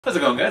How's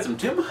it going, guys? I'm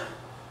Tim.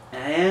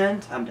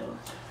 And I'm Dylan.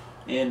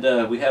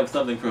 And we have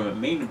something from a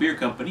Maine beer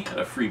company out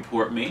of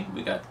Freeport, Maine.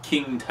 We got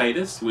King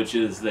Titus, which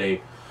is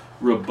a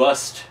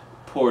robust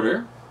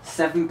porter.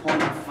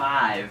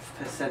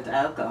 7.5%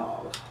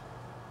 alcohol.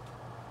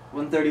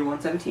 130,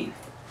 117.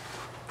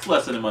 It's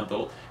less than a month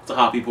old. It's a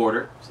hoppy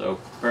porter, so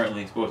apparently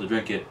you're supposed to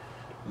drink it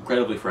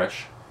incredibly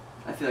fresh.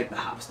 I feel like the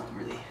hops don't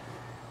really...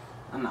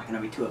 I'm not going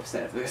to be too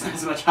upset if there's not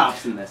as much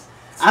hops in this.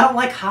 I don't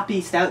like hoppy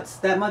stouts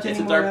that much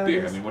anymore. It's a dark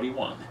nowadays. beer. I mean, what do you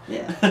want?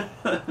 Yeah.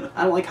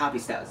 I don't like hoppy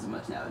stouts as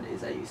much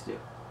nowadays as I used to.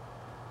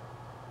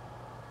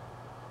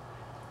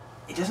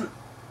 It doesn't...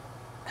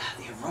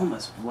 The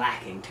aroma's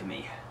lacking to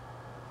me.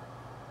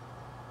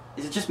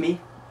 Is it just me?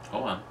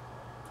 Hold on.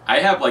 I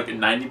have like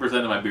 90%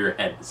 of my beer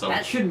head, so...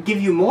 That should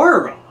give you more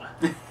aroma.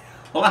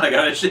 Hold on, I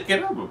gotta shake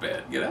it up a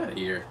bit. Get out of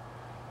here.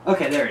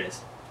 Okay, there it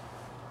is.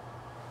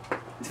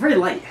 It's very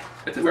light.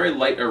 It's a very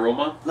light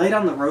aroma. Light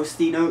on the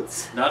roasty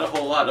notes. Not a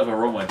whole lot of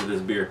aroma to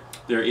this beer.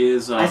 There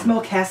is... I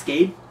smell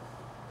Cascade.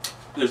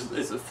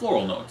 It's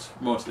floral notes,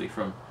 mostly,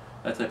 from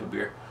that type of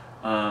beer.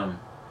 I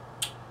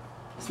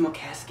smell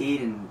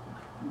Cascade and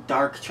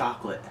dark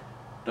chocolate.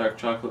 Dark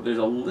chocolate. There's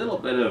a little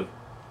bit of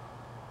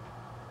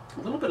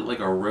like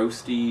a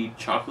roasty,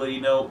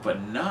 chocolatey note, but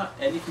not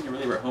anything to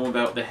really write home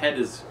about. The head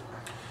is...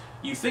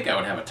 You think I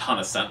would have a ton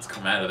of scents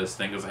come out of this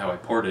thing because of how I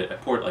poured it. I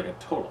poured it like a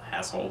total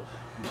asshole.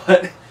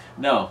 But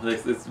no,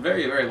 it's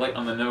very, very light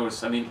on the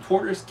nose. I mean,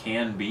 porters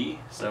can be,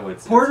 so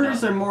it's...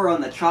 Porters are more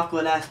on the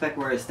chocolate aspect,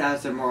 whereas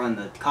stouts are more on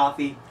the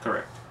coffee.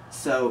 Correct.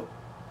 So,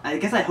 I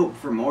guess I hope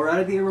for more out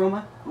of the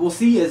aroma. We'll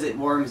see as it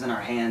warms in our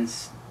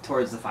hands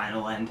towards the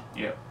final end.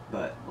 Yep.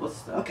 But,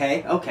 let's...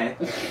 Okay, okay.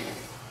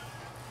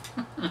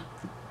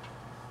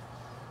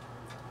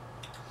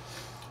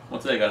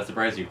 What's today gotta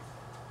surprise you?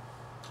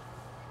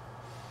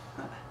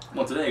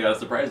 What's today gotta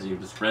surprise you?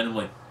 Just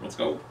randomly. Let's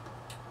go.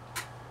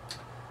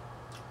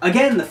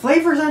 Again, the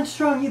flavors aren't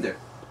strong either.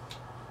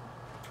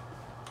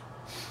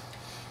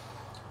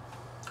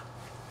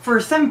 For a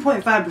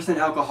 7.5%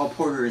 alcohol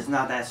porter is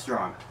not that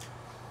strong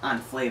on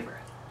flavor.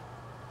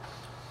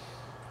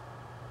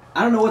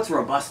 I don't know what's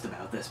robust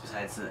about this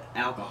besides the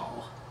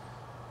alcohol.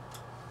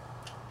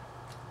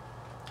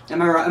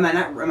 Am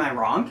I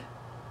wrong?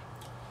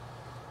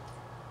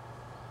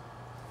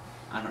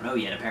 I don't know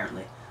yet,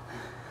 apparently.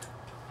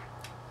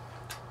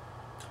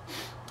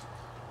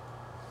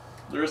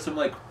 There is some,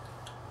 like,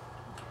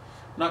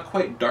 not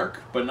quite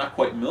dark, but not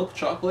quite milk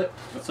chocolate,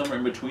 but somewhere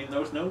in between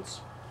those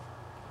notes.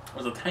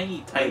 There's a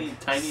tiny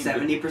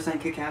 70%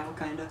 cacao,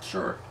 kind of?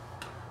 Sure.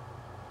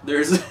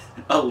 There's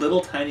a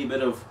little tiny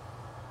bit of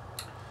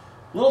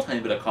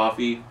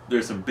coffee.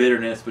 There's some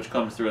bitterness, which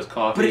comes through as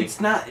coffee. But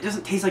it's not, it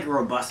doesn't taste like a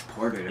robust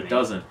porter to me. It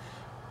doesn't.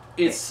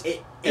 It's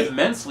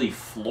immensely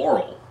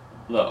floral,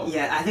 though.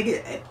 Yeah, I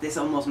think this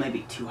almost might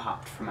be too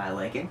hopped for my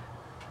liking.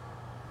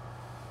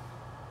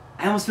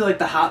 I almost feel like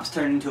the hops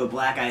turned into a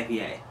black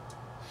IPA.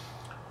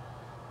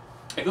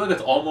 I feel like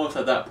it's almost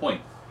at that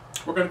point.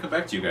 We're going to come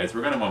back to you guys.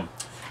 We're going to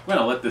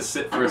let this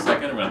sit for a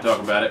second. We're going to talk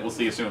about it. We'll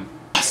see you soon.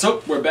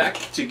 So, we're back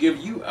to give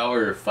you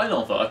our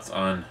final thoughts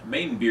on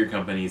Maine Beer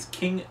Company's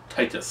King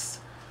Titus.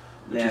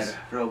 Their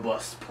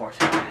robust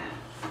porter.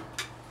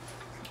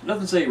 It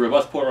doesn't say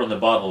robust porter on the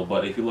bottle,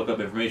 but if you look up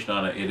information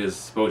on it, it is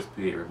supposed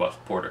to be a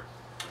robust porter.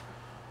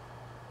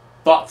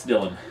 Thoughts,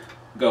 Dylan?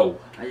 Go.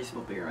 I just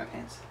spilled beer in my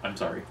pants. I'm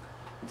sorry.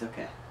 It's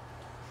okay.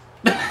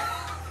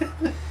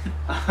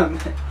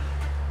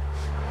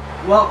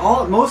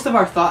 Well, most of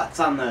our thoughts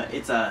on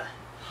it's a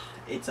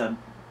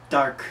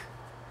darker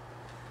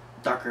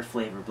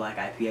flavor black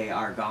IPA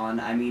are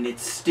gone. I mean, it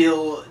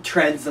still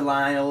treads the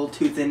line a little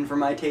too thin for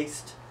my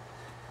taste.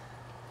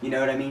 You know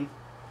what I mean,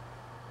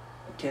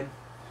 Tim?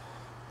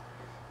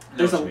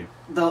 There's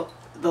the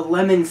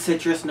lemon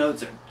citrus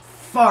notes are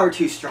far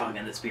too strong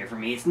in this beer for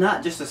me. It's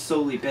not just a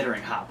solely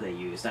bittering hop they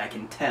used. I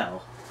can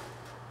tell.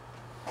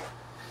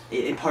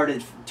 It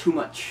imparted too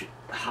much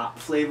hop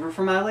flavor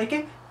for my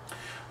liking.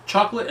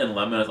 Chocolate and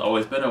lemon has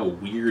always been a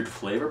weird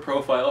flavor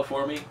profile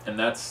for me, and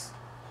that's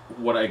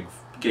what I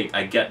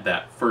get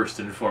that first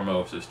and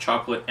foremost is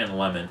chocolate and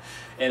lemon,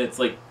 and it's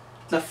like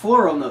the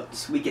floral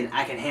notes I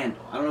can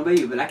handle. I don't know about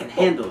you, but I can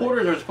handle it.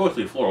 Porters are supposed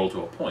to be floral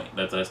to a point.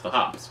 That's the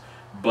hops,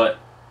 but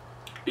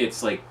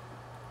it's like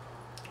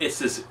it's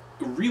this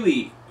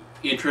really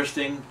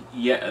interesting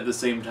yet at the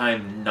same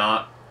time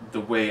not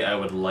the way I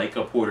would like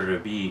a porter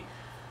to be.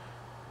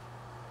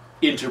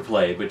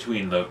 Interplay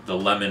between the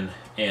lemon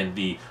and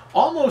the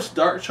almost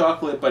dark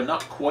chocolate but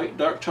not quite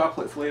dark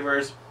chocolate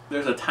flavors.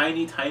 There's a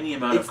tiny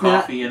amount of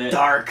coffee in it.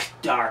 Dark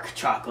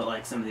chocolate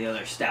like some of the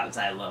other stouts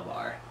I love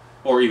are.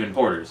 Or even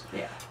porters.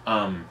 Yeah.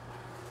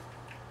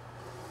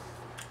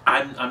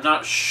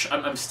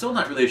 I'm still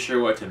not really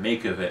sure what to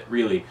make of it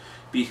really,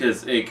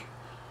 because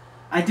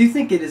I do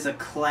think it is a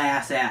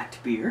class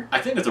act beer.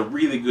 I think it's a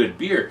really good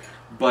beer,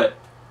 but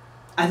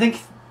I think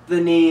the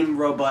name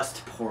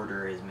robust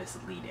porter is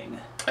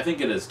misleading. I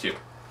think it is too.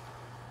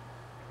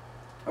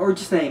 Or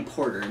just the name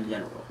porter in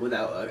general,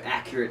 without an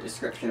accurate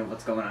description of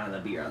what's going on in the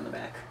beer on the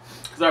back.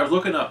 Because I was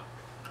looking up,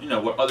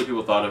 what other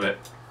people thought of it,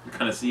 to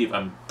kind of see if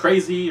I'm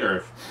crazy or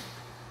if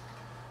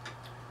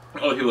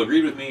other people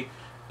agreed with me.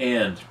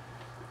 And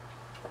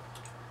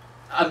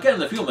I'm getting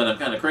the feeling that I'm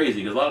kind of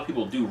crazy because a lot of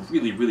people do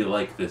really, really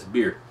like this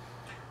beer.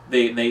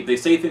 They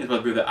say things about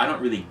the beer that I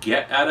don't really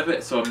get out of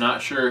it, so I'm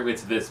not sure if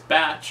it's this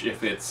batch,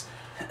 if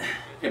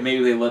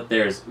maybe they let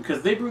theirs,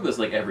 because they brew this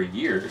like every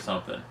year or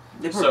something.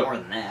 They brew more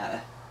than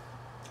that.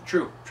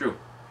 True.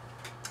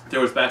 There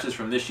was batches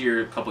from this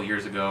year, a couple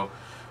years ago,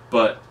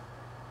 but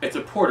it's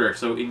a porter,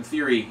 so in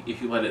theory,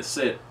 if you let it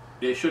sit,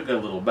 it should get a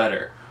little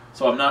better.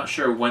 So I'm not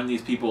sure when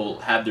these people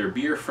had their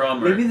beer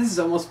from. Maybe this is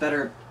almost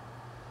better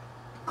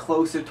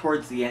closer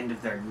towards the end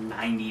of their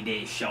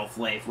 90-day shelf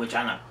life, which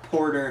on a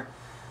porter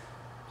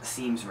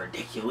seems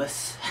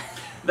ridiculous.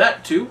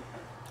 That too.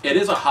 It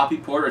is a hoppy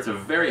porter. It's a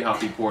very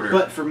hoppy porter.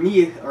 But for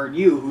me or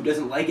you who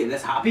doesn't like it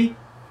this hoppy,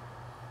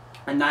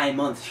 a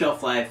 9-month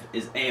shelf life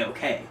is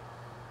A-okay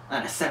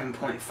on a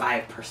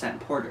 7.5%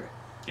 porter.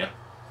 Yeah.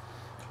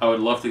 I would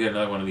love to get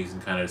another one of these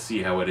and kind of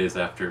see how it is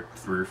after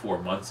 3 or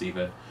 4 months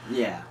even.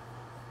 Yeah.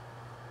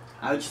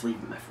 I would just leave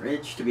it in my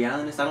fridge, to be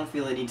honest. I don't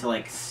feel I need to,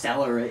 like,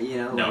 cellar it, you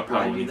know? No, like, it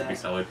probably needs to be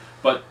cellared.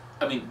 But,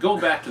 I mean,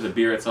 going back to the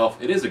beer itself,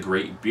 it is a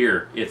great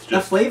beer. It's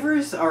just... The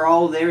flavors are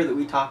all there that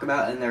we talk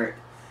about, and they're...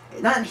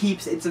 Not in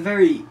heaps, it's a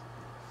very...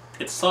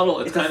 It's subtle,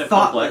 it's kind a of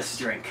thoughtless complex.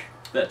 drink.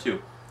 That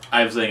too.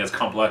 I'm saying it's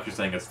complex, you're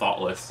saying it's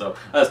thoughtless, so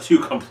that's two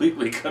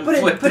completely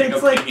conflicting but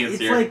it's opinions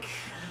here. Like...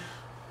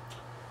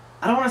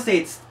 I don't want to say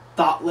it's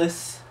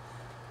thoughtless,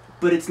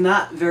 but it's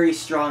not very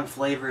strong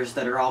flavors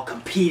that are all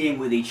competing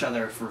with each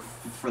other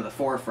for the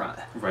forefront.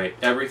 Right.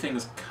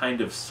 Everything's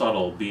kind of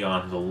subtle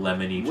beyond the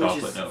lemony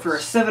chocolate notes. For a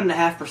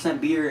 7.5%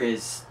 beer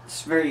is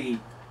very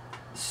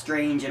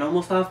strange and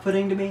almost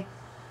off-putting to me.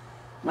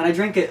 When I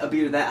drink a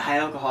beer that high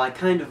alcohol, I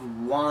kind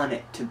of want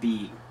it to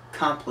be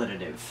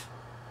contemplative.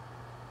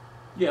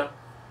 Yeah.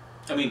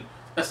 I mean,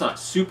 that's not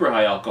super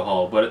high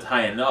alcohol, but it's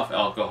high enough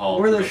alcohol.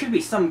 Where there should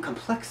be some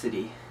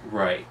complexity.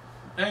 Right.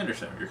 I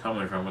understand where you're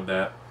coming from with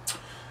that.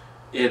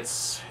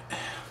 It's...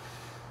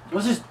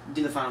 Let's just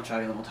do the final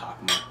chug and then we'll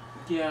talk more.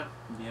 Yeah.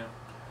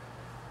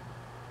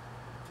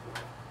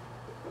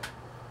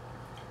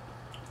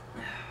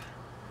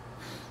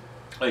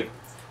 Like...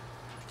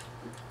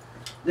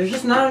 There's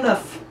just not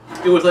enough...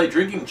 It was like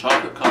drinking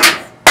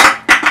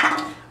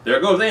chocolate-covered... There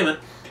goes Eamon.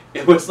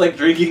 It was like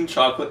drinking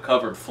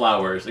chocolate-covered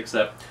flowers,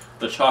 except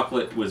the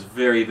chocolate was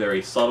very,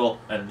 very subtle,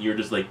 and you're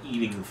just like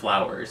eating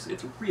flowers.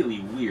 It's really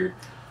weird.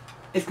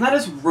 It's not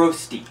as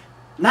roasty.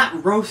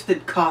 Not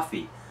roasted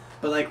coffee,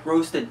 but like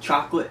roasted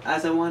chocolate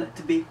as I want it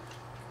to be.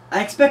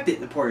 I expect it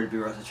in the porter to be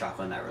roasted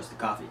chocolate, not roasted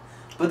coffee.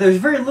 But there's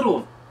very little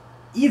of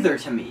either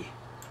to me.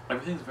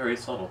 Everything's very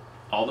subtle.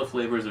 All the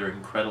flavors are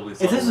incredibly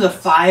subtle. If this was a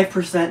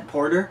 5%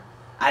 porter,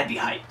 I'd be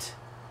hyped.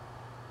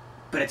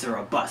 But it's a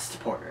robust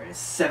porter. It's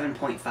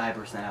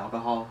 7.5%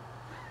 alcohol.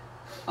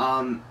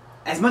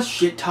 As much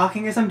shit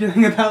talking as I'm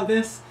doing about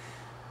this,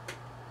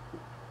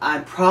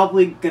 I'm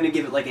probably going to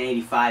give it like an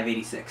 85,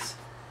 86.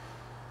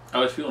 I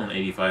was feeling an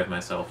 85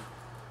 myself.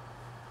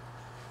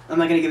 I'm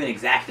not going to give an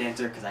exact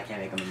answer because I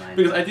can't make up my mind.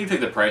 Because I do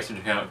take the price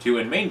into account too.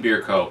 In Maine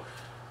Beer Co.,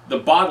 the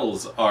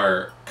bottles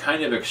are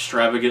kind of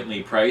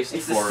extravagantly priced.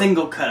 It's the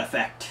single cut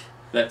effect.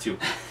 That too.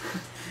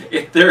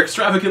 They're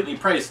extravagantly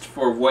priced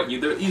for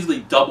they're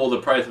easily double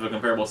the price of a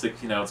comparable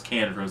 16-ounce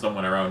can from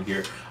someone around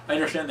here. I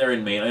understand they're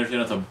in Maine. I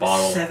understand it's a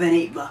bottle.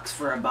 $7-8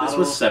 for a bottle. This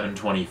was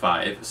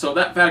 $7.25. So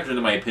that factors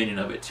into my opinion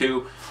of it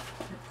too.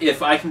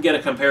 If I can get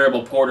a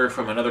comparable porter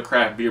from another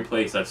craft beer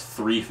place that's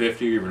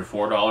 $3.50 or even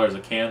 $4 a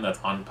can, that's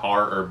on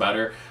par or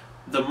better,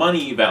 the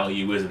money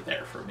value isn't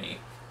there for me.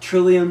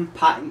 Trillium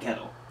Pot and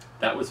Kettle.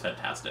 That was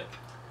fantastic.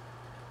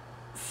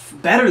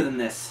 Better than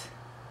this.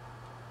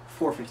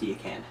 $4.50 a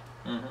can.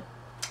 Mm-hmm.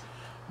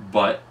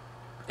 But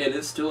it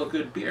is still a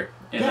good beer,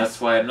 and yes.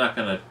 That's why I'm not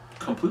going to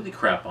completely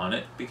crap on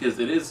it, because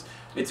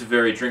it's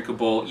very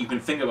drinkable. You can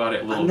think about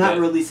it a little bit. I'm not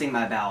releasing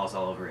my bowels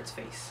all over its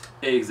face.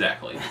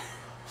 Exactly.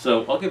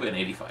 So I'll give it an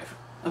 85.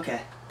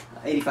 Okay.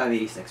 85,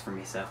 86 for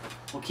me, so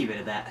we'll keep it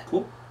at that.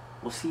 Cool.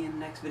 We'll see you in the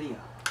next video.